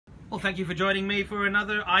Well, thank you for joining me for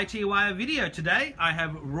another iTWire video. Today I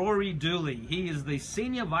have Rory Dooley. He is the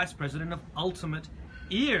Senior Vice President of Ultimate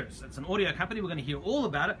Ears. It's an audio company. We're going to hear all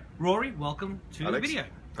about it. Rory, welcome to Alex, the video.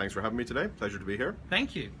 Thanks for having me today. Pleasure to be here.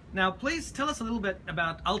 Thank you. Now, please tell us a little bit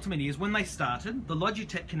about Ultimate Ears, when they started, the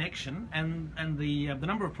Logitech connection, and the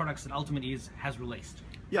number of products that Ultimate Ears has released.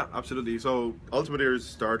 Yeah, absolutely. So Ultimate Ears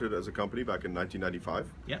started as a company back in 1995.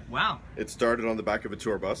 Yeah, wow. It started on the back of a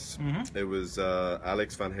tour bus. It was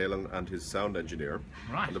Alex Van Halen and his sound engineer.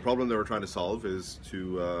 Right. And the problem they were trying to solve is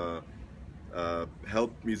to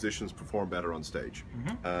help musicians perform better on stage.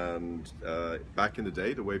 And back in the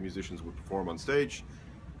day, the way musicians would perform on stage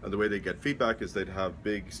and the way they get feedback is they'd have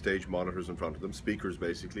big stage monitors in front of them, speakers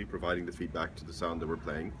basically, providing the feedback to the sound they were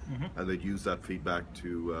playing. And they'd use that feedback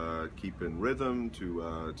to keep in rhythm,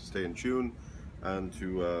 to stay in tune, and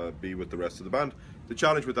to be with the rest of the band. The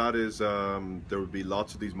challenge with that is there would be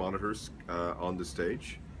lots of these monitors on the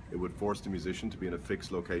stage. It would force the musician to be in a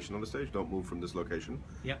fixed location on the stage. Don't move from this location,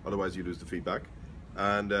 otherwise you lose the feedback.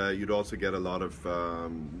 And you'd also get a lot of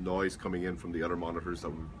noise coming in from the other monitors that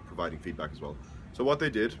were providing feedback as well. So what they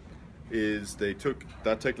did is they took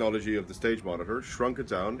that technology of the stage monitor, shrunk it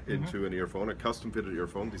down into an earphone, a custom fitted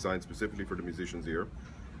earphone designed specifically for the musician's ear,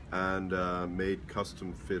 and made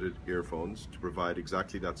custom fitted earphones to provide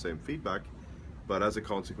exactly that same feedback, but as a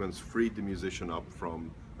consequence freed the musician up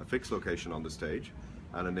from a fixed location on the stage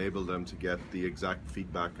and enabled them to get the exact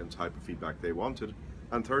feedback and type of feedback they wanted,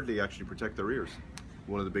 and thirdly actually protect their ears.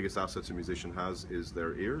 One of the biggest assets a musician has is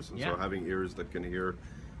their ears, and so having ears that can hear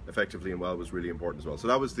effectively and well was really important as well. So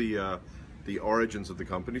that was the origins of the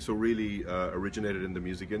company. So really originated in the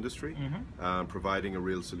music industry, providing a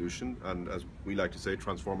real solution, and as we like to say,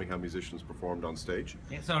 transforming how musicians performed on stage.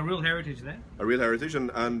 Yeah, so a real heritage there. A real heritage,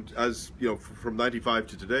 and as you know, from '95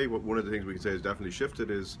 to today, one of the things we can say has definitely shifted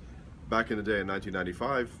is back in the day in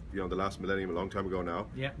 1995, you know, the last millennium, a long time ago now.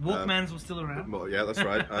 Yeah, Walkmans were still around. Yeah, that's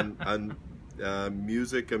right. and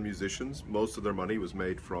music and musicians, most of their money was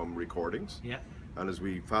made from recordings. Yeah. And as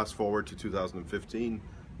we fast forward to 2015,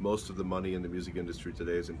 most of the money in the music industry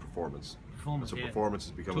today is in performance. So performance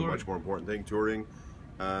has become a much more important thing, touring,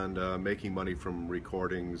 and making money from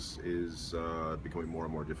recordings is becoming more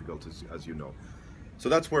and more difficult, as you know. So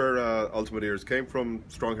that's where Ultimate Ears came from,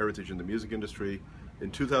 strong heritage in the music industry.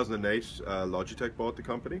 In 2008, Logitech bought the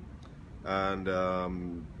company, and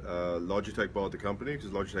Logitech bought the company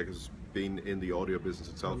because Logitech has been in the audio business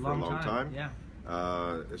itself for a long time. Yeah.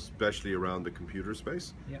 Especially around the computer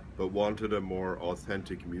space, but wanted a more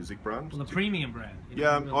authentic music brand. Well, a premium brand.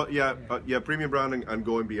 Premium brand and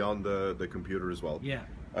going beyond the computer as well. Yeah.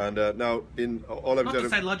 And now, in all I've not to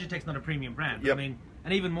say Logitech's not a premium brand. I mean,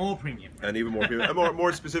 an even more premium. And even more premium.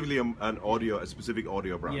 more specifically, a specific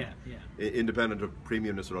audio brand. Yeah. Independent of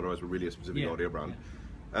premiumness or otherwise, we're really a specific audio brand.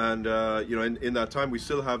 And you know, in that time, we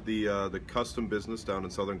still have the custom business down in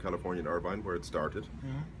Southern California in Irvine, where it started.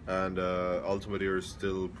 And Ultimate Ears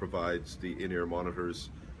still provides the in-ear monitors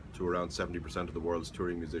to around 70% of the world's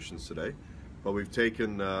touring musicians today. But we've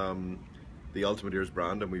taken the Ultimate Ears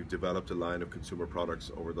brand and we've developed a line of consumer products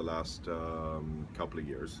over the last couple of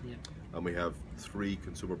years. And we have 3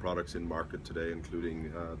 consumer products in market today,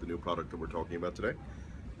 including the new product that we're talking about today.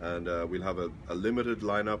 And we'll have a limited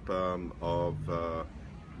lineup of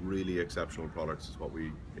really exceptional products is what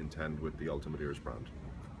we intend with the Ultimate Ears brand.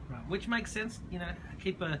 Right, which makes sense, you know,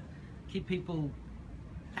 keep people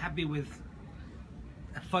happy with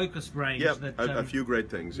a focused range. Yeah, a few great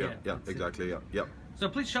things. Yeah, exactly. Yeah. So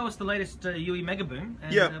please show us the latest UE Megaboom.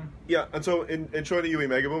 And, and so in showing the UE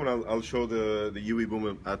Megaboom, and I'll show the UE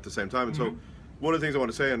Boom at the same time. And so one of the things I want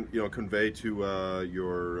to say and convey to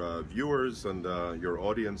your viewers and your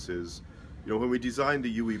audience is, you know, when we designed the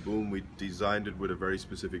UE Boom, we designed it with a very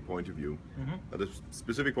specific point of view. And the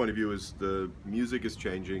specific point of view is the music is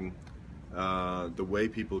changing, the way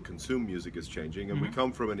people consume music is changing, and we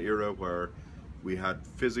come from an era where we had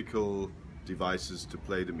physical devices to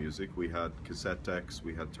play the music. We had cassette decks,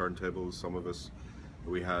 we had turntables, some of us,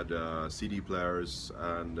 we had CD players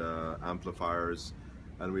and amplifiers,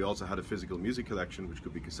 and we also had a physical music collection, which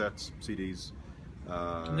could be cassettes, CDs.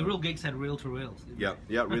 And the real geeks had reel-to-reels.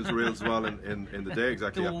 Reel-to-reels as well in the day,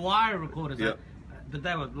 exactly. There were wire recorders, but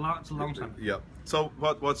they were it's a long time. So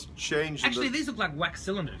what's changed? Actually, these look like wax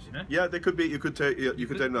cylinders, you know. Yeah, they could be. You could take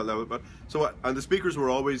them that level, but so and the speakers were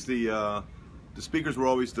always the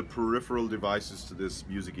peripheral devices to this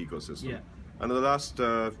music ecosystem. And in the last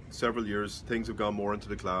several years, things have gone more into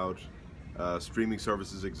the cloud. Streaming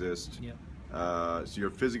services exist. So your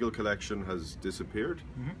physical collection has disappeared.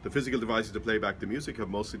 The physical devices to play back the music have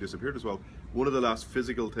mostly disappeared as well. one of the last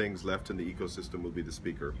physical things left in the ecosystem will be the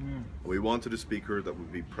speaker. We wanted a speaker that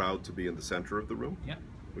would be proud to be in the center of the room,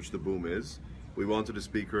 which the boom is. We wanted a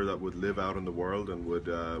speaker that would live out in the world and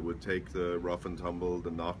would take the rough and tumble,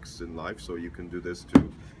 the knocks in life. So you can do this to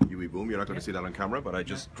UE Boom. You're not going to see that on camera, but I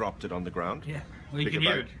just dropped it on the ground. Yeah, well, you can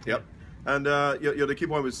hear it. Yep. And the key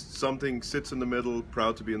point was something sits in the middle,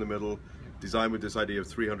 proud to be in the middle, designed with this idea of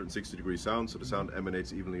 360-degree sound, so the sound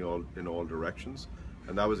emanates evenly in all directions.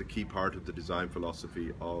 And that was a key part of the design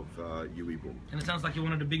philosophy of UE Boom. And it sounds like you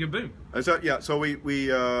wanted a bigger boom. And so so we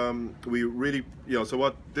really, so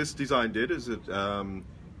what this design did is it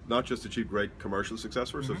not just achieved great commercial success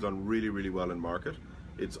for us, so it's done really, really well in market.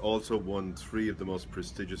 It's also won 3 of the most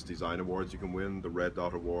prestigious design awards you can win: the Red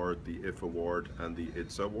Dot Award, the IF Award, and the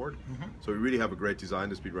ITSA Award. So we really have a great design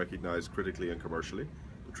that's been recognized critically and commercially,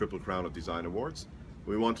 the Triple Crown of Design Awards.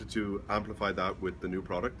 We wanted to amplify that with the new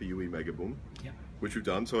product, the UE Megaboom, which we've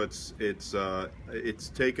done. So it's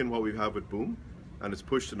taken what we have with Boom, and it's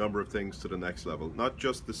pushed a number of things to the next level. Not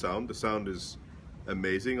just the sound. The sound is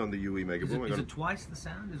amazing on the UE Megaboom. Is it twice the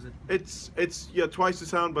sound? Is it? It's twice the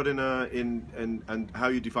sound, but in how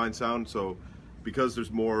you define sound. So because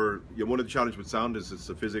there's more, one of the challenges with sound is it's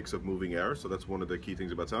the physics of moving air. So that's one of the key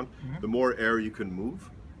things about sound. The more air you can move,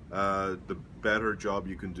 the better job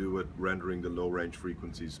you can do at rendering the low range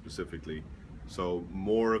frequencies specifically. So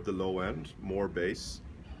more of the low end, more bass,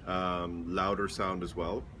 louder sound as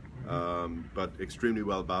well, but extremely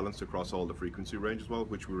well balanced across all the frequency range as well,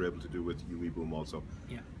 which we were able to do with UE Boom also.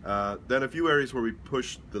 Then a few areas where we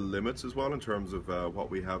pushed the limits as well in terms of what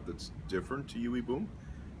we have that's different to UE Boom.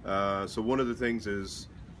 So one of the things is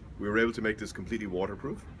we were able to make this completely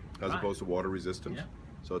waterproof as opposed to water resistant.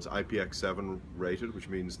 So it's IPX7 rated, which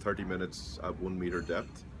means 30 minutes at 1 meter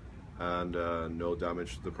depth, and no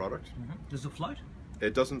damage to the product. Does it float?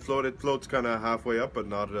 It doesn't float. It floats kind of halfway up, but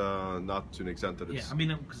not to an extent that it's. Yeah, I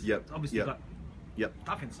mean, obviously it's got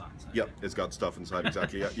stuff inside. So it's got stuff inside,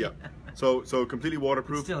 exactly. So completely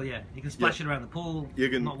waterproof. But still, you can splash it around the pool. You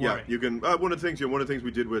can, not worry. you can. One of the things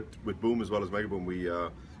we did with Boom as well as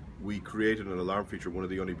Megaboom, we created an alarm feature. One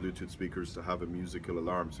of the only Bluetooth speakers to have a musical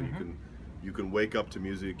alarm, so you can wake up to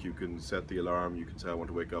music. You can set the alarm. You can say, I want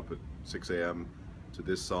to wake up at 6 a.m. to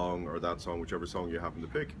this song or that song, whichever song you happen to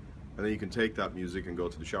pick. And then you can take that music and go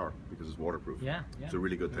to the shower because it's waterproof. It's a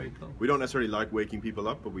really good thing. Cool. We don't necessarily like waking people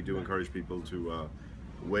up, but we do encourage people to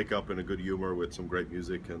wake up in a good humor with some great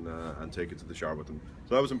music and take it to the shower with them.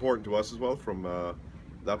 So that was important to us as well from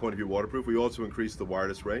that point of view, waterproof. We also increased the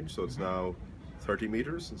wireless range, so it's now 30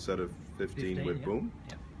 meters instead of 15 with Boom,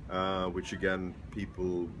 which again,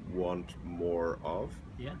 people want more of.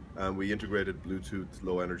 And we integrated Bluetooth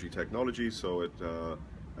low energy technology, so it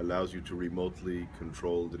allows you to remotely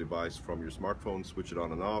control the device from your smartphone, switch it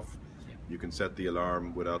on and off. You can set the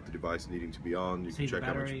alarm without the device needing to be on. You can check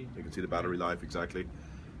how much. You can see the battery life exactly,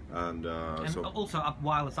 and so also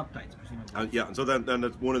wireless updates, presumably. And so then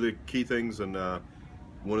that's one of the key things, and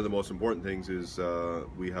one of the most important things is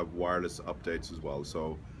we have wireless updates as well.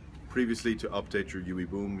 So previously, to update your UE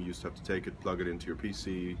Boom, you used to have to take it, plug it into your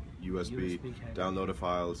PC, USB download a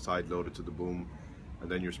file, sideload it to the Boom, and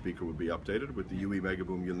then your speaker would be updated. With the UE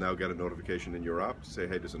Megaboom, you'll now get a notification in your app to say,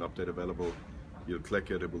 hey, there's an update available. You'll click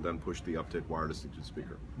it, it will then push the update wirelessly to the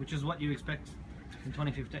speaker. Which is what you expect in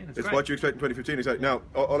 2015. It's great. What you expect in 2015. Exactly. Now,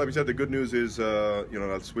 all that being said, the good news is,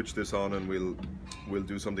 I'll switch this on and we'll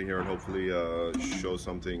do something here and hopefully show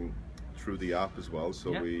something through the app as well.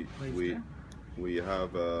 So we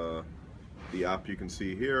have the app you can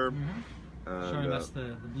see here. And, showing us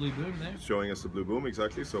the blue boom there. Showing us the blue boom,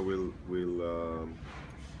 exactly. So we'll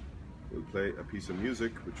play a piece of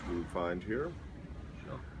music which we'll find here.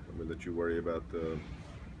 I'm going to let you worry about the...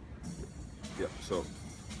 so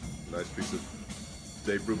nice piece of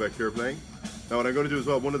Dave Brubeck here playing. Now what I'm going to do as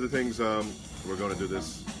well, one of the things, we're going to do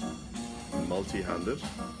this multi-handed.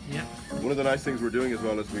 One of the nice things we're doing as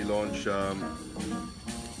well is we launch the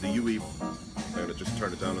UE... I'm going to just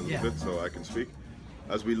turn it down a little bit so I can speak.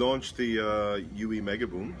 As we launch the UE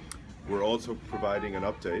Megaboom, we're also providing an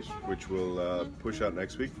update which will push out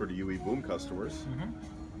next week for the UE Boom customers.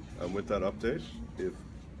 And with that update, if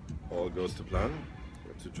all goes to plan, I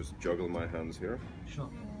have to just juggle my hands here.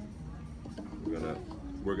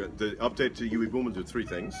 The update to UE Boom will do 3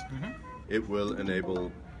 things. It will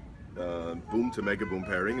enable Boom to Megaboom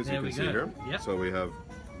pairing, as you can see here. So we have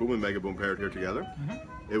Boom and Megaboom paired here together.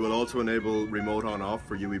 It will also enable remote on-off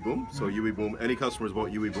for UE Boom. So UE Boom, any customers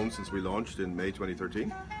bought UE Boom since we launched in May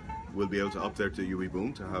 2013 we'll be able to update to UE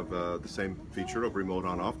Boom to have the same feature of remote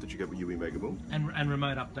on-off that you get with UE Megaboom. And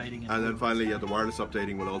remote updating. And then finally, the wireless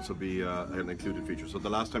updating will also be an included feature. So the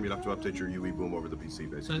last time you'll have to update your UE Boom over the PC,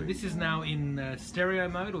 basically. So this is now in stereo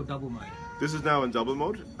mode or double mode? This is now in double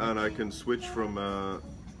mode, and I can switch from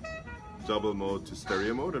double mode to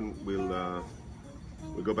stereo mode, and we'll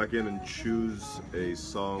go back in and choose a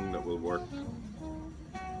song that will work.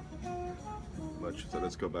 So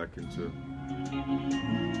let's go back into.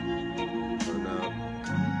 So now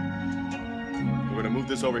we're going to move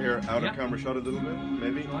this over here out of camera shot a little bit,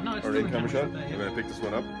 maybe, no, or in camera shot. We're going to pick this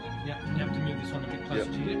one up. Yeah, you have to move this one a bit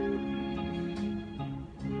closer to you.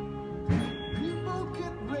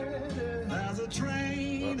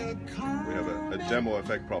 We have a demo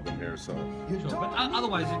effect problem here, so. Sure, but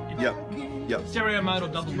otherwise, yeah. Stereo mode or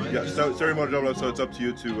double mode? Yeah, stereo mode or double mode, so it's up to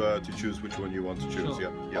you to choose which one you want to choose.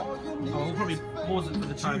 Sure. Yeah. Oh, we'll probably pause it for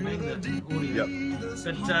the time being, the audio.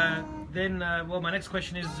 Yeah. But then, well, my next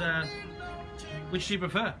question is, which do you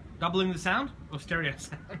prefer? Doubling the sound or stereo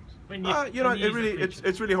sound?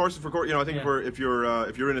 It's really horses for course. I think if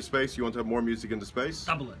you're in a space, you want to have more music in the space.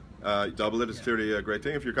 Double it. Double it is clearly a great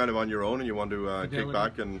thing. If you're kind of on your own and you want to kick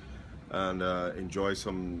back and enjoy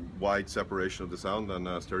some wide separation of the sound,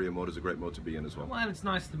 then stereo mode is a great mode to be in as well. Well, and it's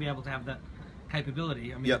nice to be able to have that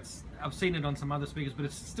capability. I mean, I've seen it on some other speakers, but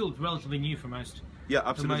it's still relatively new for most. Yeah,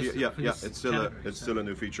 absolutely. It's still a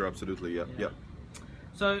new feature. Absolutely. Yeah.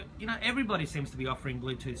 So everybody seems to be offering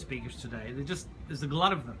Bluetooth speakers today. There's a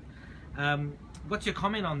glut of them. What's your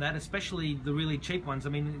comment on that, especially the really cheap ones? I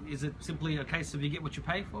mean, is it simply a case of you get what you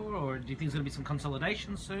pay for, or do you think there's going to be some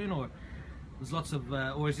consolidation soon, or there's lots of,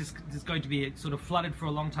 or is this going to be sort of flooded for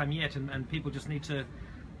a long time yet, and people just need to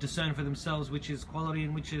discern for themselves which is quality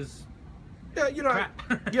and which is crap?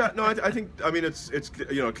 I mean, it's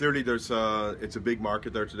clearly there's it's a big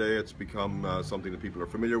market there today. It's become something that people are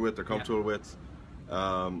familiar with, they're comfortable with.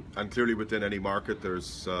 And clearly within any market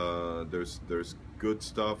there's good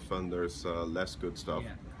stuff and there's less good stuff.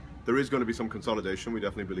 There is going to be some consolidation, we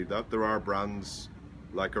definitely believe that. There are brands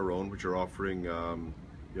like our own which are offering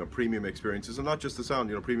premium experiences, and not just the sound.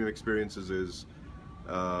 Premium experiences is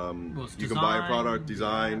you can buy a product,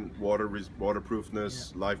 design,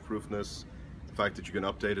 waterproofness, life-proofness, the fact that you can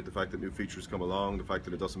update it, the fact that new features come along, the fact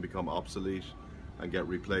that it doesn't become obsolete and get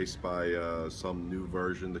replaced by some new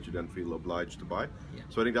version that you then feel obliged to buy.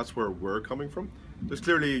 So I think that's where we're coming from. There's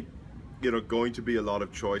clearly, going to be a lot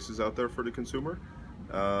of choices out there for the consumer,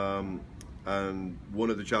 and one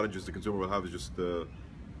of the challenges the consumer will have is just the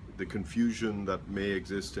confusion that may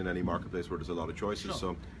exist in any marketplace where there's a lot of choices.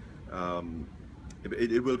 So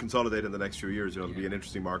it will consolidate in the next few years. It'll be an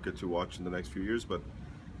interesting market to watch in the next few years, but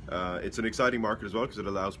it's an exciting market as well because it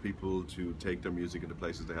allows people to take their music into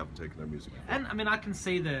places they haven't taken their music before. And I mean, I can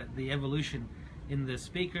see the evolution in the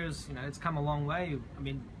speakers. It's come a long way. I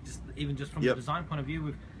mean, even just from the design point of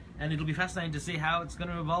view, and it'll be fascinating to see how it's going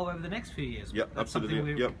to evolve over the next few years. Yeah,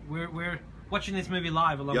 absolutely. We're watching this movie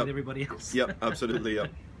live along with everybody else. Yeah, absolutely. Yeah.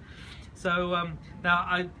 So now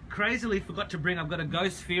I crazily forgot to bring. I've got a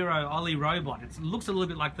Ghost Firo Ollie robot. It looks a little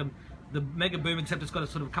bit like the Megaboom, except it's got a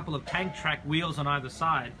sort of a couple of tank track wheels on either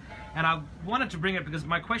side. And I wanted to bring it because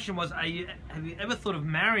my question was, have you ever thought of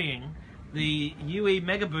marrying the UE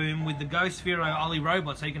Megaboom with the Ghost Firo Ollie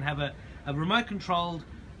robot so you can have a remote controlled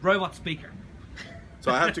robot speaker?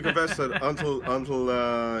 So I have to confess that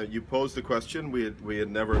until you posed the question, we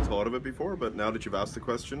had never thought of it before, but now that you've asked the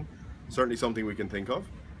question, certainly something we can think of.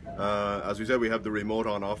 As we said, we have the remote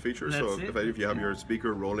on-off feature, so if you have your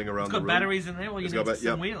speaker rolling around the room. It's got batteries in there, well, you need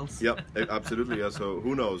some wheels. Yeah, absolutely. Yeah. So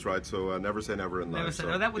who knows, right? So never say never in life.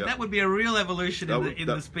 That would be a real evolution in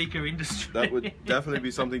the speaker industry. That would definitely be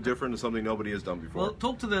something different and something nobody has done before.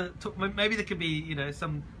 Well, maybe there could be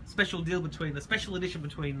some special deal between the special edition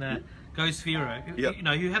between Ghost Firo.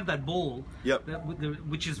 You have that ball,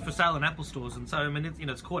 which is for sale in Apple stores, and so I mean,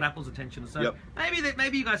 it's caught Apple's attention. So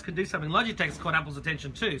maybe you guys could do something. Logitech's caught Apple's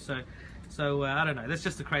attention too. So I don't know. That's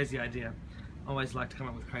just a crazy idea. I always like to come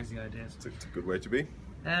up with crazy ideas. It's a good way to be.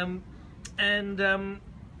 How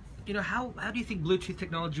do you think Bluetooth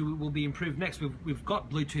technology will be improved next? We've got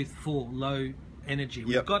Bluetooth for low energy.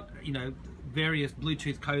 We've got various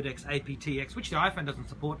Bluetooth codecs, aptX, which the iPhone doesn't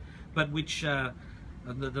support, but which that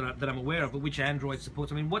I'm aware of, but which Android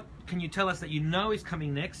supports. I mean, what can you tell us that is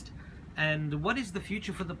coming next? And what is the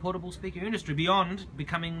future for the portable speaker industry beyond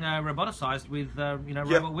becoming roboticized with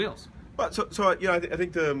robot wheels? Well, I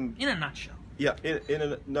think in a nutshell. Yeah, in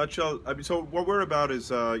a nutshell. I mean, so what we're about is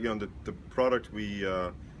the product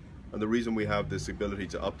and the reason we have this ability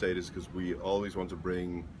to update is because we always want to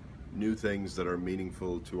bring new things that are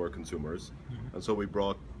meaningful to our consumers. And so we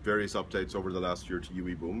brought various updates over the last year to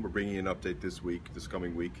UE Boom. We're bringing an update this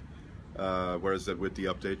coming week, whereas that with the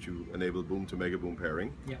update you enable Boom to Megaboom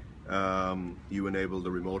pairing. You enable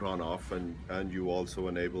the remote on off, and you also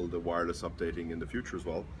enable the wireless updating in the future as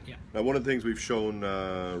well. Now, one of the things we've shown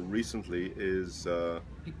recently is a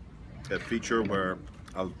feature where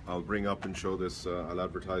I'll bring up and show this. I'll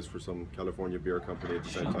advertise for some California beer company at the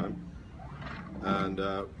same time. And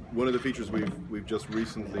one of the features we've just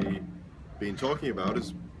recently been talking about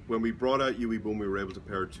is when we brought out UE Boom, we were able to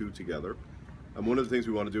pair two together. And one of the things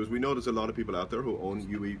we want to do is we know there's a lot of people out there who own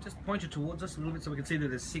UE. Just point it towards us a little bit so we can see that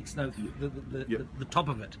there's six, the top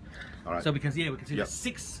of it. All right. So we can see there's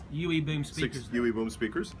 6 UE Boom speakers. 6 UE Boom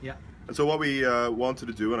speakers. Yeah. And so what we wanted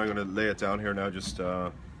to do, and I'm going to lay it down here now, just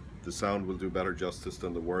the sound will do better justice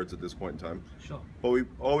than the words at this point in time. Sure. What we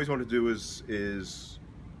always want to do is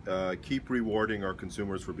keep rewarding our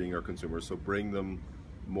consumers for being our consumers. So bring them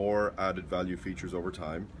more added value features over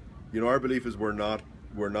time. You know, our belief is we're not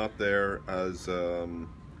there as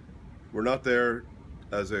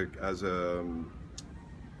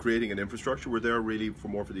creating an infrastructure. We're there really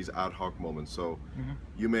for these ad hoc moments. So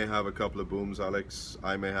you may have a couple of booms, Alex.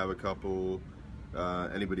 I may have a couple.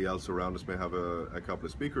 Anybody else around us may have a couple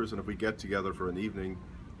of speakers. And if we get together for an evening,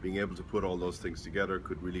 being able to put all those things together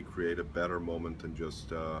could really create a better moment than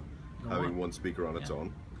just having one speaker on its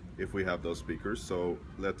own. If we have those speakers. So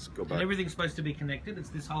let's go back. And everything's supposed to be connected. It's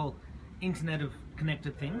this whole internet of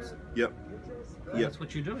connected things. Yep. That's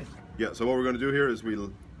what you're doing. Yeah. So what we're going to do here is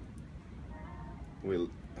we'll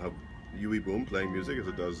have UE Boom playing music as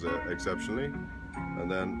it does exceptionally, and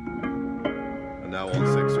now all 6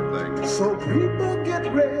 are playing. So people get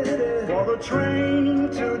ready for the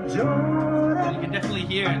train to join. And you can definitely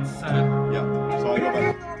hear it's. Yeah. So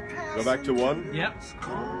I'll go back to 1. Yep.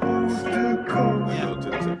 Go to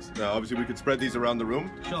the 6. Now, obviously, we could spread these around the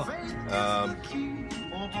room. Sure.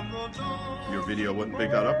 Your video wouldn't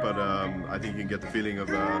pick that up, but I think you can get the feeling of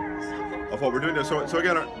what we're doing there. So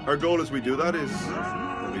again, our goal as we do that is,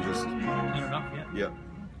 let me just turn it up. Yeah.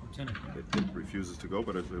 Turn it. It refuses to go,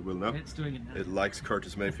 but it will now. It's doing it now. It likes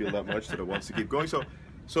Curtis Mayfield that much that it wants to keep going. So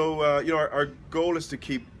you know, our goal is to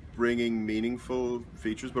keep bringing meaningful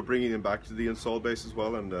features, but bringing them back to the install base as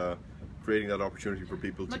well, and creating that opportunity for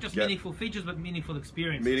people not to just get meaningful features, but meaningful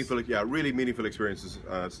experiences. Meaningful, yeah, really meaningful experiences.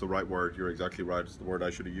 It's the right word. You're exactly right. It's the word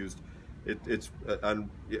I should have used. And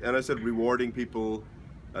I said rewarding people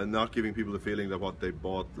and not giving people the feeling that what they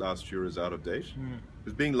bought last year is out of date.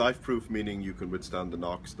 Because being life-proof, meaning you can withstand the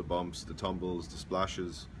knocks, the bumps, the tumbles, the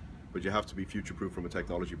splashes, but you have to be future-proof from a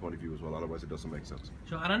technology point of view as well. Otherwise, it doesn't make sense.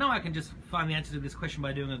 Sure. And I know I can just find the answer to this question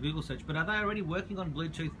by doing a Google search, but are they already working on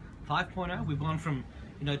Bluetooth 5.0? We've gone from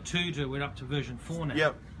 2 to we're up to version 4 now.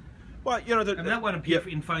 Yeah. Well, you know, and that won't appear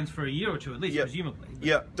in phones for a year or two at least, presumably.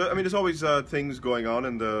 Yeah, I mean, there's always things going on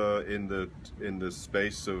in the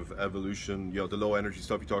space of evolution. You know, the low energy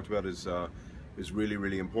stuff you talked about is really,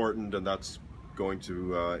 really important, and that's going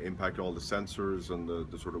to impact all the sensors and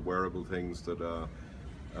the sort of wearable things that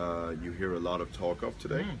you hear a lot of talk of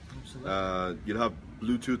today. Absolutely. You'll have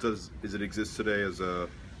Bluetooth as it exists today as a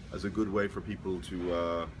good way for people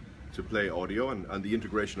to play audio, and the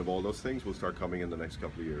integration of all those things will start coming in the next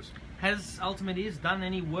couple of years. Has Ultimate Ears done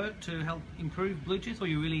any work to help improve Bluetooth,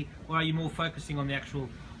 or are you more focusing on the actual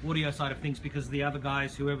audio side of things because the other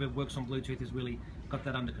guys, whoever works on Bluetooth, has really got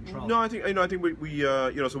that under control? No, I think we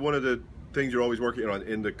so one of the things you're always working on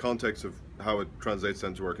in the context of how it translates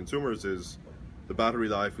then to our consumers is the battery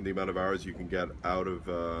life and the amount of hours you can get out of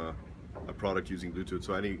a product using Bluetooth.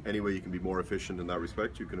 So any way you can be more efficient in that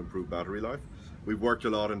respect, you can improve battery life. We've worked a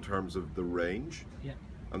lot in terms of the range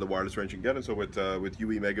and the wireless range you can get. And so with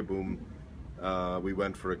UE Megaboom, we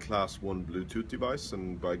went for a Class 1 Bluetooth device,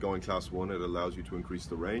 and by going Class 1, it allows you to increase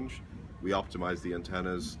the range. We optimize the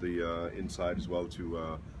antennas, the inside as well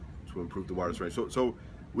to improve the wireless range. So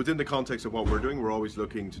within the context of what we're doing, we're always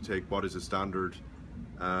looking to take what is a standard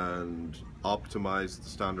and optimize the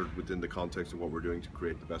standard within the context of what we're doing to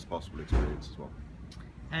create the best possible experience as well.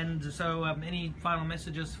 And so any final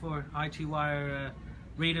messages for iTWire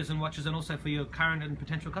readers and watchers, and also for your current and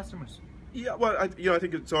potential customers? Yeah, well, I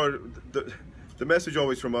think it's the message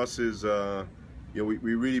always from us is we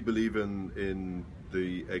really believe in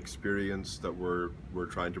the experience that we're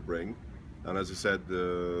trying to bring. And as I said,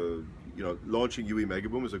 launching UE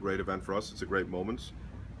Megaboom is a great event for us. It's a great moment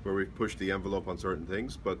where we've pushed the envelope on certain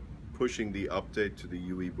things, but pushing the update to the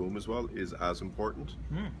UE Boom as well is as important.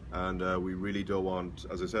 And we really don't want,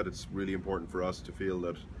 as I said, it's really important for us to feel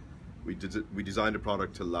that we designed a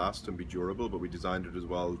product to last and be durable, but we designed it as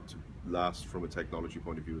well to last from a technology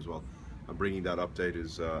point of view as well. and bringing that update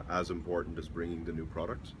is as important as bringing the new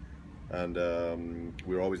product. And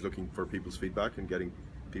we're always looking for people's feedback and getting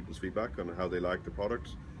people's feedback on how they like the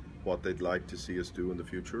product, what they'd like to see us do in the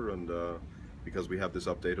future, and because we have this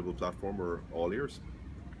updatable platform, we're all ears.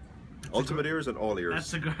 Ultimate ears and all ears.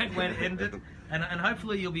 That's a great way to end it. And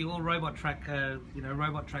hopefully you'll be all robot tracks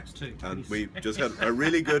too. And we just had a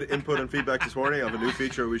really good input and feedback this morning of a new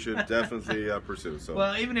feature we should definitely pursue. So,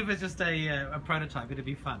 well, even if it's just a prototype, it'd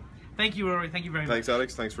be fun. Thank you, Rory. Thank you very much. Thanks,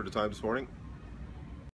 Alex. Thanks for the time this morning.